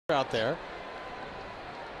out there.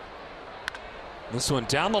 This one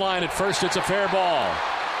down the line at first. It's a fair ball.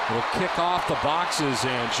 It'll kick off the boxes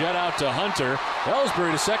and jet out to Hunter.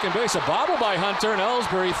 Ellsbury to second base. A bobble by Hunter, and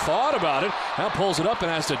Ellsbury thought about it. Now pulls it up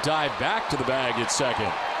and has to dive back to the bag at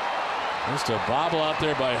second. Just a bobble out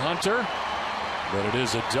there by Hunter. But it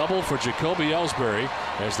is a double for Jacoby Ellsbury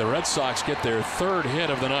as the Red Sox get their third hit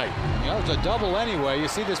of the night. You know, it's a double anyway. You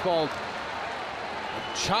see this ball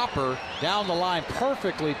chopper down the line,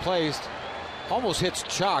 perfectly placed. Almost hits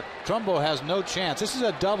Chalk. Trumbo has no chance. This is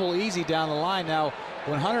a double easy down the line. Now,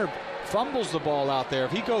 when Hunter fumbles the ball out there,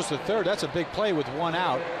 if he goes to third, that's a big play with one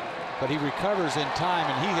out. But he recovers in time,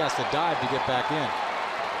 and he has to dive to get back in.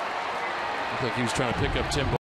 Looked like he was trying to pick up Tim.